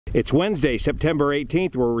It's Wednesday, September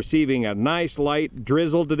 18th. We're receiving a nice light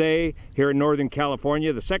drizzle today here in Northern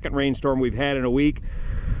California, the second rainstorm we've had in a week,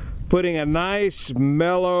 putting a nice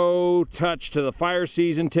mellow touch to the fire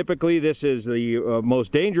season. Typically this is the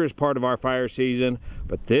most dangerous part of our fire season,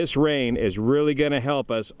 but this rain is really going to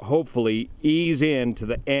help us hopefully ease into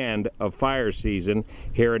the end of fire season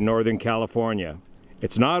here in Northern California.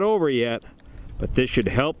 It's not over yet, but this should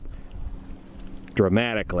help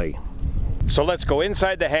dramatically. So let's go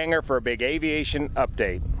inside the hangar for a big aviation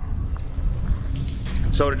update.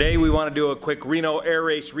 So today we want to do a quick Reno Air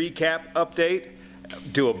Race recap update,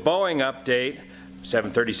 do a Boeing update,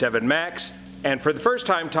 737 MAX, and for the first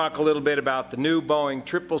time talk a little bit about the new Boeing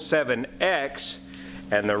 777x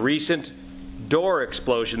and the recent door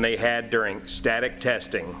explosion they had during static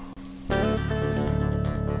testing.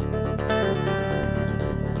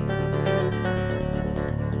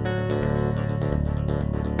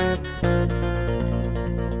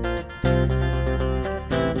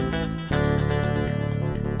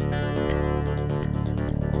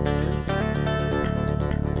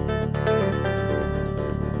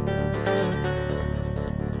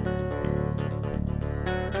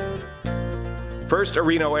 First, a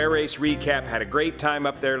Reno Air Race recap. Had a great time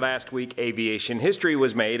up there last week. Aviation history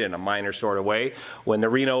was made in a minor sort of way when the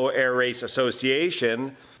Reno Air Race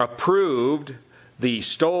Association approved the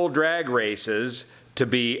Stoll drag races to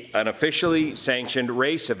be an officially sanctioned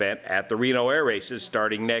race event at the Reno Air Races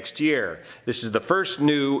starting next year. This is the first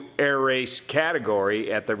new air race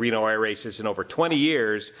category at the Reno Air Races in over 20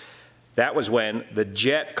 years. That was when the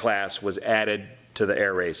jet class was added to the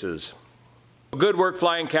air races. Good work,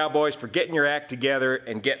 Flying Cowboys, for getting your act together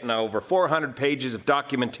and getting over 400 pages of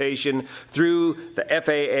documentation through the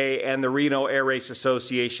FAA and the Reno Air Race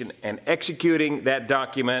Association and executing that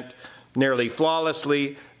document nearly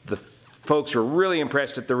flawlessly. The folks were really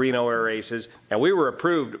impressed at the Reno Air Races, and we were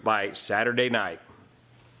approved by Saturday night.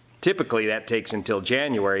 Typically, that takes until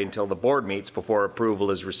January, until the board meets before approval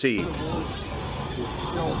is received.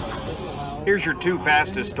 Here's your two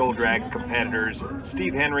fastest Stoll drag competitors,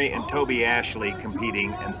 Steve Henry and Toby Ashley,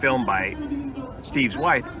 competing, and filmed by Steve's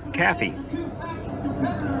wife, Kathy.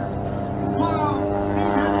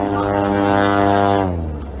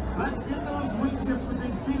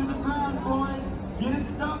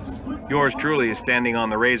 Yours truly is standing on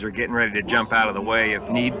the razor, getting ready to jump out of the way if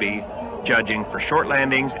need be, judging for short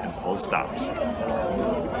landings and full stops.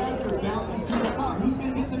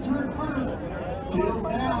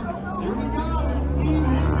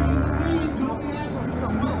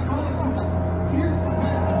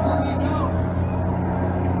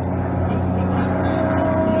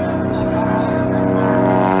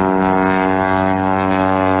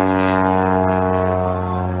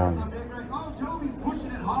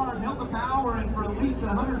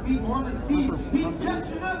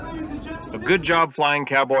 Good job, Flying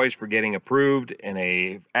Cowboys, for getting approved in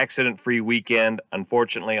a accident-free weekend.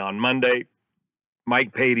 Unfortunately, on Monday,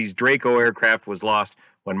 Mike Patey's Draco aircraft was lost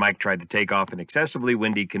when Mike tried to take off in excessively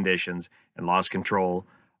windy conditions and lost control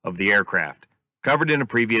of the aircraft. Covered in a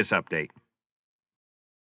previous update.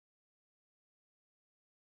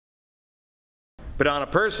 But on a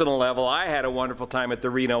personal level, I had a wonderful time at the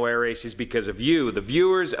Reno Air Races because of you, the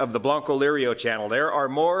viewers of the Blancolirio channel. There are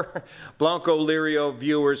more Blancolirio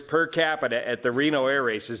viewers per capita at the Reno Air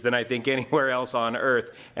Races than I think anywhere else on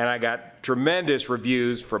earth. And I got tremendous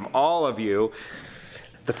reviews from all of you.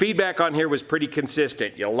 The feedback on here was pretty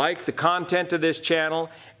consistent. You like the content of this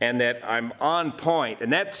channel and that I'm on point.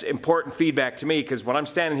 And that's important feedback to me because when I'm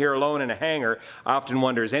standing here alone in a hangar, I often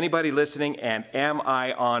wonder, is anybody listening and am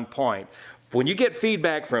I on point? When you get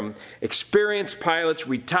feedback from experienced pilots,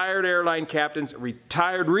 retired airline captains,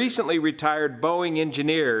 recently retired Boeing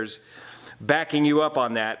engineers backing you up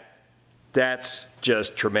on that, that's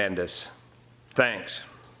just tremendous. Thanks.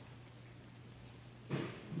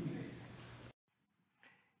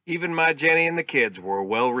 Even my Jenny and the kids were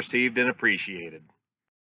well received and appreciated.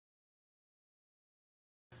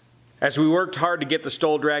 As we worked hard to get the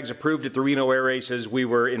Stoll drags approved at the Reno Air Races, we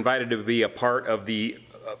were invited to be a part of the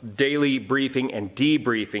daily briefing and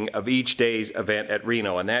debriefing of each day's event at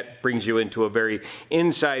Reno, and that brings you into a very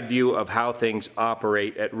inside view of how things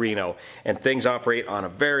operate at Reno. And things operate on a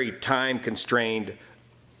very time-constrained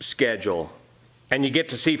schedule. And you get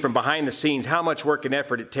to see from behind the scenes how much work and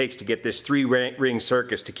effort it takes to get this three-ring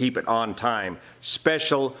circus to keep it on time.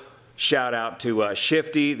 Special shout out to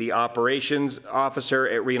Shifty, the operations officer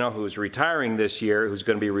at Reno, who's retiring this year, who's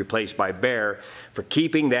going to be replaced by Bear, for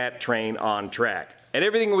keeping that train on track. And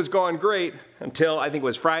everything was going great until I think it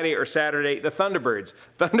was Friday or Saturday, the Thunderbirds,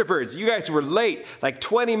 you guys were late, like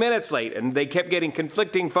 20 minutes late, and they kept getting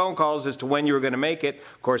conflicting phone calls as to when you were going to make it.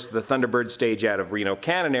 Of course, the Thunderbirds stage out of Reno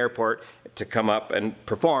Cannon Airport to come up and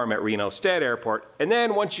perform at Reno Stead Airport. And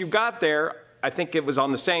then once you got there, I think it was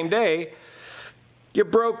on the same day, you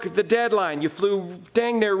broke the deadline. You flew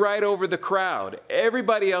dang near right over the crowd.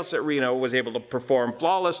 Everybody else at Reno was able to perform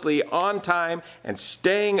flawlessly on time and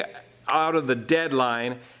staying out of the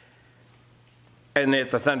deadline. And at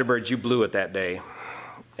the Thunderbirds, you blew it that day.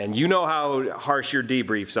 And you know how harsh your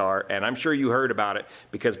debriefs are, and I'm sure you heard about it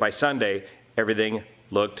because by Sunday, everything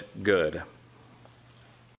looked good.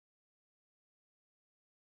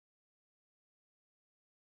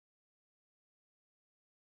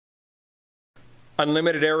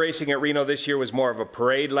 Unlimited air racing at Reno this year was more of a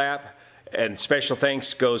parade lap, and special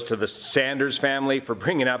thanks goes to the Sanders family for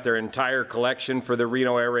bringing out their entire collection for the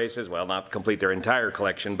Reno air races. Well, not complete their entire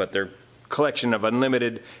collection, but their collection of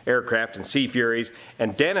unlimited aircraft and Sea Furies.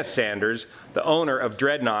 And Dennis Sanders, the owner of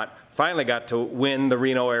Dreadnought, finally got to win the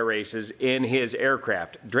Reno air races in his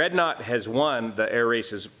aircraft. Dreadnought has won the air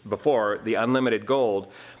races before, the Unlimited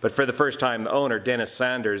Gold, but for the first time, the owner, Dennis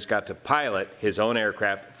Sanders, got to pilot his own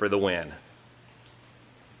aircraft for the win.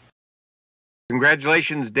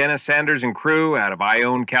 Congratulations, Dennis Sanders and crew out of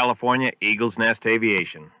Ione, California, Eagles Nest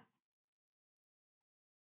Aviation.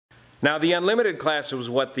 Now, the Unlimited class was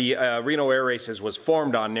what the Reno Air Races was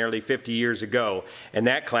formed on nearly 50 years ago. And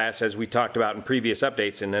that class, as we talked about in previous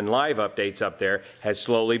updates and in live updates up there, has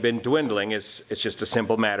slowly been dwindling. It's just a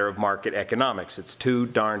simple matter of market economics. It's too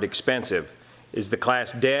darned expensive. Is the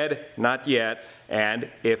class dead? Not yet. And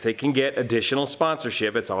if they can get additional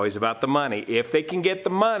sponsorship, it's always about the money. If they can get the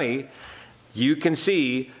money, you can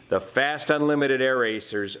see the Fast Unlimited Air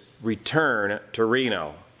Racers return to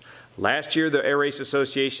Reno. Last year, the Air Race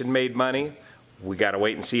Association made money. We got to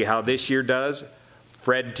wait and see how this year does.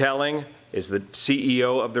 Fred Telling is the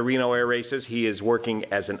CEO of the Reno Air Races. He is working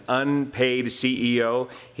as an unpaid CEO.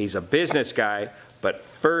 He's a business guy, but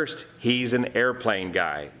first, he's an airplane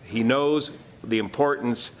guy. He knows the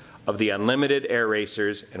importance of the Unlimited Air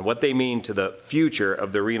Racers and what they mean to the future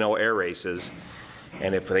of the Reno Air Races.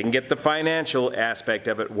 And if they can get the financial aspect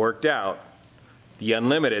of it worked out, the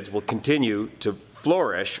Unlimiteds will continue to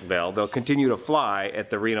flourish. Well, they'll continue to fly at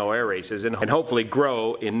the Reno Air Races and hopefully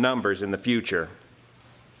grow in numbers in the future.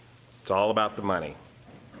 It's all about the money.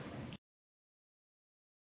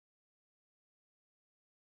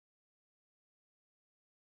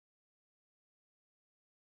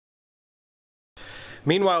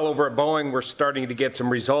 Meanwhile, over at Boeing, we're starting to get some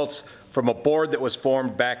results from a board that was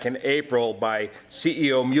formed back in April by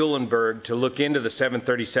CEO Muhlenberg to look into the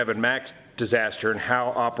 737 MAX disaster and how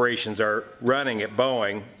operations are running at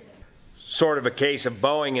Boeing. Sort of a case of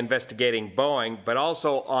Boeing investigating Boeing, but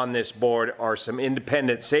also on this board are some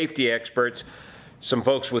independent safety experts, some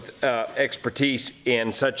folks with expertise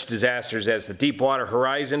in such disasters as the Deepwater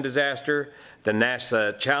Horizon disaster, the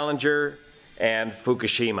NASA Challenger, and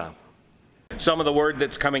Fukushima. Some of the word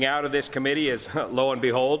that's coming out of this committee is, lo and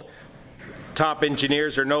behold, top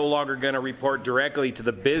engineers are no longer going to report directly to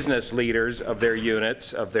the business leaders of their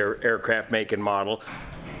units, of their aircraft make and model.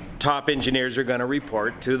 Top engineers are going to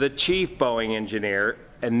report to the chief Boeing engineer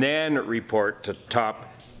and then report to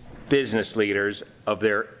top business leaders of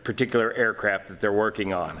their particular aircraft that they're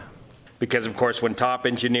working on. Because, of course, when top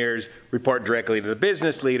engineers report directly to the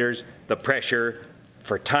business leaders, the pressure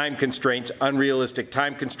for time constraints, unrealistic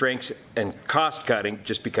time constraints, and cost cutting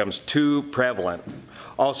just becomes too prevalent.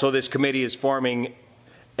 Also, this committee is forming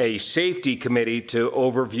a safety committee to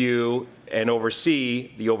overview and oversee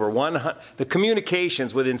the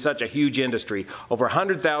communications within such a huge industry. Over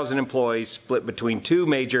 100,000 employees split between two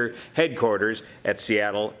major headquarters at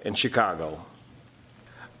Seattle and Chicago.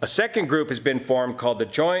 A second group has been formed called the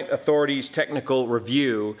Joint Authorities Technical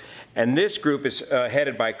Review, and this group is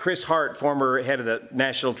headed by Chris Hart, former head of the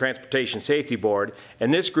National Transportation Safety Board,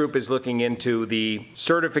 and this group is looking into the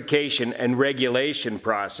certification and regulation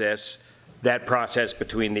process, that process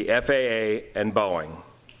between the FAA and Boeing.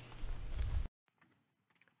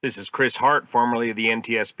 This is Chris Hart, formerly of the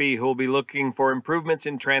NTSB, who will be looking for improvements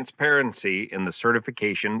in transparency in the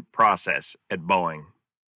certification process at Boeing.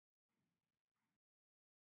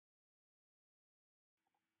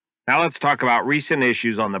 Now let's talk about recent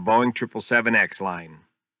issues on the Boeing 777X line.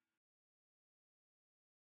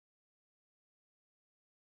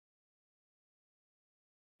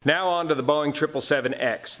 Now on to the Boeing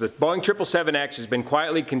 777X. The Boeing 777X has been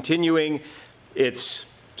quietly continuing its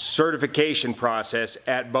certification process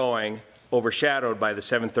at Boeing, overshadowed by the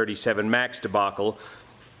 737 MAX debacle.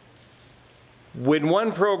 When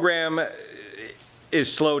one program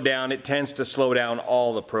is slowed down, it tends to slow down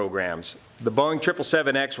all the programs. The Boeing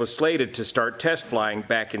 777X was slated to start test flying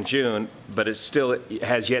back in June, but it still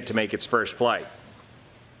has yet to make its first flight.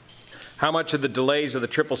 How much of the delays of the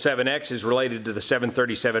 777X is related to the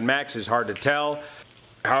 737 MAX is hard to tell.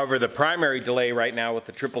 However, the primary delay right now with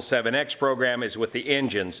the 777X program is with the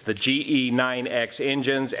engines, the GE9X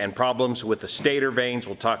engines, and problems with the stator vanes.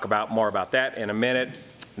 We'll talk more about that in a minute.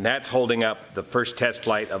 And that's holding up the first test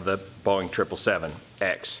flight of the Boeing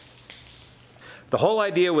 777X. The whole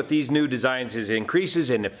idea with these new designs is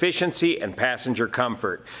increases in efficiency and passenger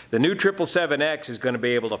comfort. The new 777X is going to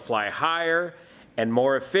be able to fly higher and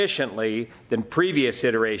more efficiently than previous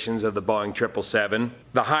iterations of the Boeing 777.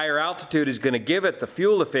 The higher altitude is going to give it the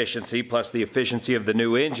fuel efficiency plus the efficiency of the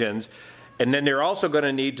new engines. And then they're also going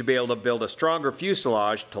to need to be able to build a stronger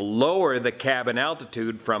fuselage to lower the cabin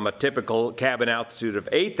altitude from a typical cabin altitude of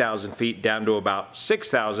 8,000 feet down to about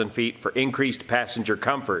 6,000 feet for increased passenger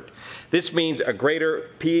comfort. This means a greater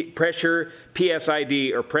pressure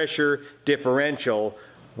PSID or pressure differential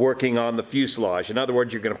working on the fuselage. In other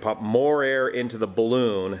words, you're going to pump more air into the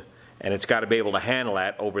balloon, and it's got to be able to handle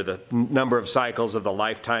that over the number of cycles of the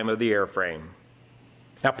lifetime of the airframe.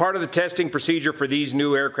 Now, part of the testing procedure for these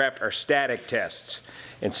new aircraft are static tests.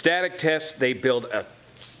 In static tests, they build a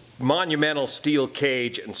monumental steel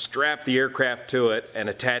cage and strap the aircraft to it and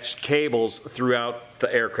attach cables throughout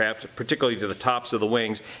the aircraft, particularly to the tops of the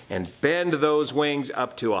wings, and bend those wings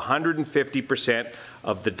up to 150%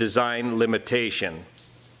 of the design limitation.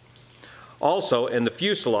 Also, in the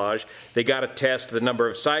fuselage, they got to test the number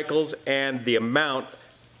of cycles and the amount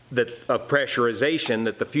of pressurization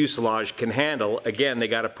that the fuselage can handle. Again, they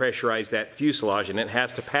got to pressurize that fuselage, and it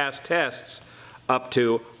has to pass tests up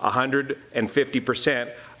to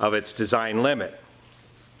 150% of its design limit.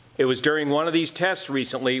 It was during one of these tests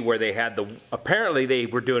recently where they had apparently they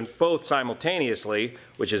were doing both simultaneously,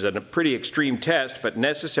 which is a pretty extreme test, but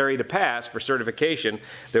necessary to pass for certification.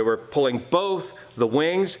 They were pulling both the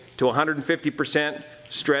wings to 150%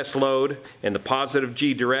 stress load in the positive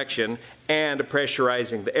G direction and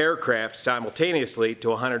pressurizing the aircraft simultaneously to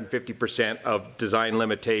 150% of design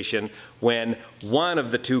limitation when one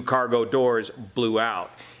of the two cargo doors blew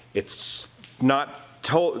out. It's not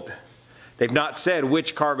told. They've not said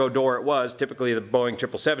which cargo door it was. Typically, the Boeing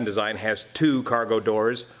 777 design has two cargo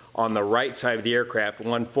doors on the right side of the aircraft,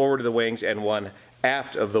 one forward of the wings and one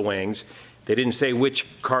aft of the wings. They didn't say which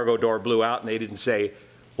cargo door blew out, and they didn't say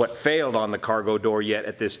what failed on the cargo door yet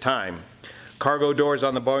at this time. Cargo doors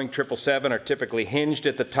on the Boeing 777 are typically hinged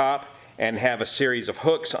at the top and have a series of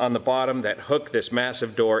hooks on the bottom that hook this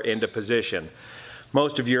massive door into position.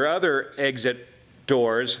 Most of your other exit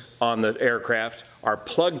doors on the aircraft are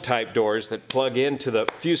plug type doors that plug into the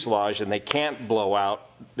fuselage, and they can't blow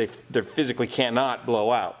out. They physically cannot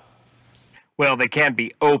blow out. Well, they can't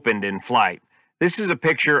be opened in flight. This is a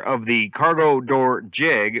picture of the cargo door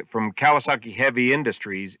jig from Kawasaki Heavy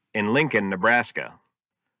Industries in Lincoln, Nebraska,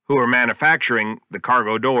 who are manufacturing the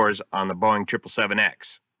cargo doors on the Boeing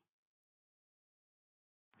 777X.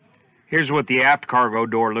 Here's what the aft cargo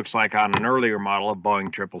door looks like on an earlier model of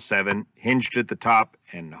Boeing 777, hinged at the top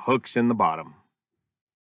and hooks in the bottom.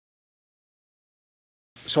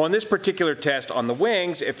 So on this particular test on the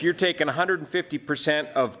wings, if you're taking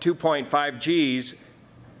 150% of 2.5 Gs,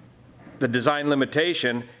 the design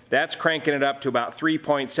limitation, that's cranking it up to about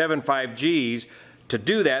 3.75 Gs. To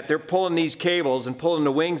do that, they're pulling these cables and pulling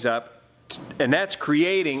the wings up, and that's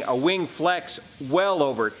creating a wing flex well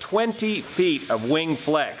over 20 feet of wing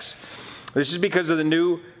flex. This is because of the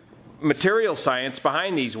new material science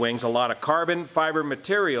behind these wings. A lot of carbon fiber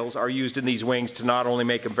materials are used in these wings to not only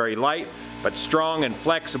make them very light, but strong and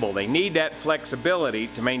flexible. They need that flexibility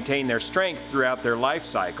to maintain their strength throughout their life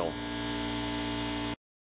cycle.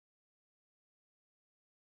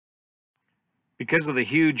 Because of the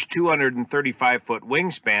huge 235-foot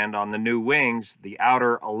wingspan on the new wings, the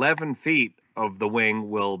outer 11 feet of the wing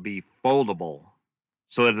will be foldable,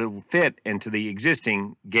 so that it will fit into the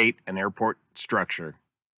existing gate and airport structure.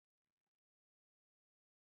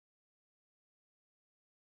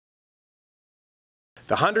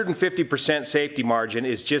 The 150% safety margin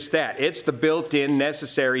is just that. It's the built-in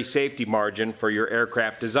necessary safety margin for your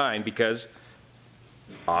aircraft design, because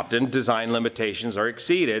often design limitations are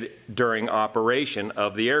exceeded during operation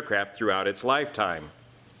of the aircraft throughout its lifetime.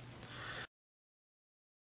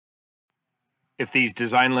 If these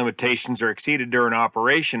design limitations are exceeded during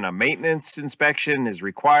operation, a maintenance inspection is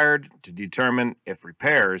required to determine if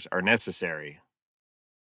repairs are necessary.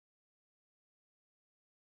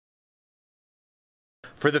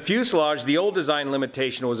 For the fuselage, the old design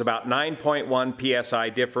limitation was about 9.1 psi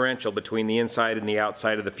differential between the inside and the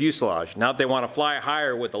outside of the fuselage. Now that they want to fly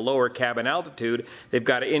higher with a lower cabin altitude, they've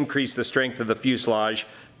got to increase the strength of the fuselage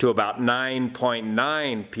to about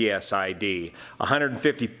 9.9 psid.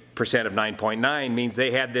 150% of 9.9 means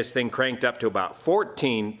they had this thing cranked up to about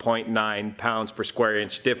 14.9 pounds per square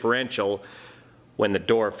inch differential when the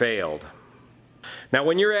door failed. Now,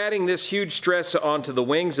 when you're adding this huge stress onto the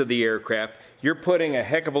wings of the aircraft, you're putting a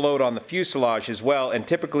heck of a load on the fuselage as well, and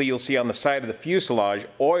typically you'll see on the side of the fuselage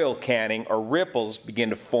oil canning or ripples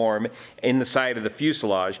begin to form in the side of the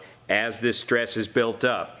fuselage as this stress is built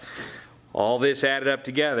up. All this added up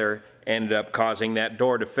together ended up causing that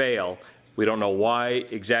door to fail. We don't know why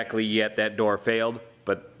exactly yet that door failed,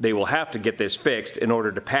 but they will have to get this fixed in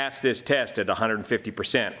order to pass this test at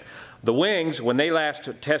 150%. The wings, when they last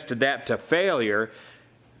tested that to failure,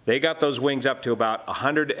 they got those wings up to about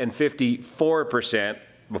 154%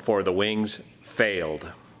 before the wings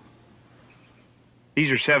failed.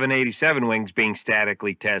 These are 787 wings being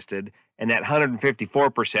statically tested, and that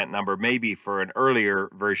 154% number may be for an earlier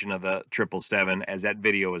version of the 777, as that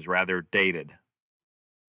video is rather dated.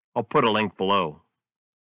 I'll put a link below.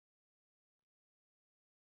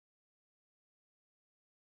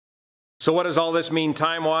 So what does all this mean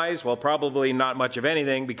time-wise? Well, probably not much of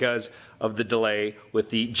anything because of the delay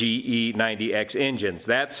with the GE90X engines.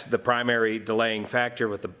 That's the primary delaying factor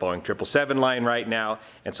with the Boeing 777 line right now,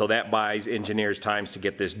 and so that buys engineers time to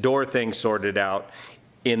get this door thing sorted out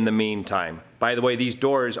in the meantime. By the way, these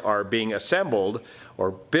doors are being assembled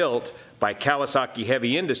or built by Kawasaki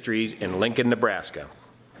Heavy Industries in Lincoln, Nebraska.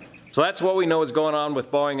 So that's what we know is going on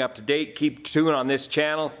with Boeing up to date. Keep tuned on this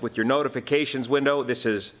channel with your notifications window. This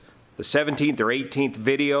is the 17th or 18th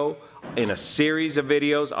video in a series of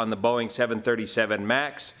videos on the Boeing 737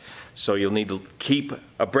 MAX. So you'll need to keep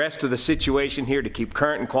abreast of the situation here to keep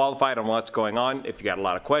current and qualified on what's going on. If you got a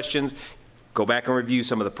lot of questions, go back and review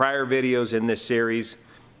some of the prior videos in this series.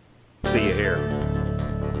 See you here.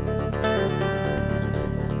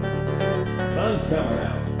 Sun's coming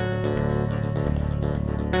out.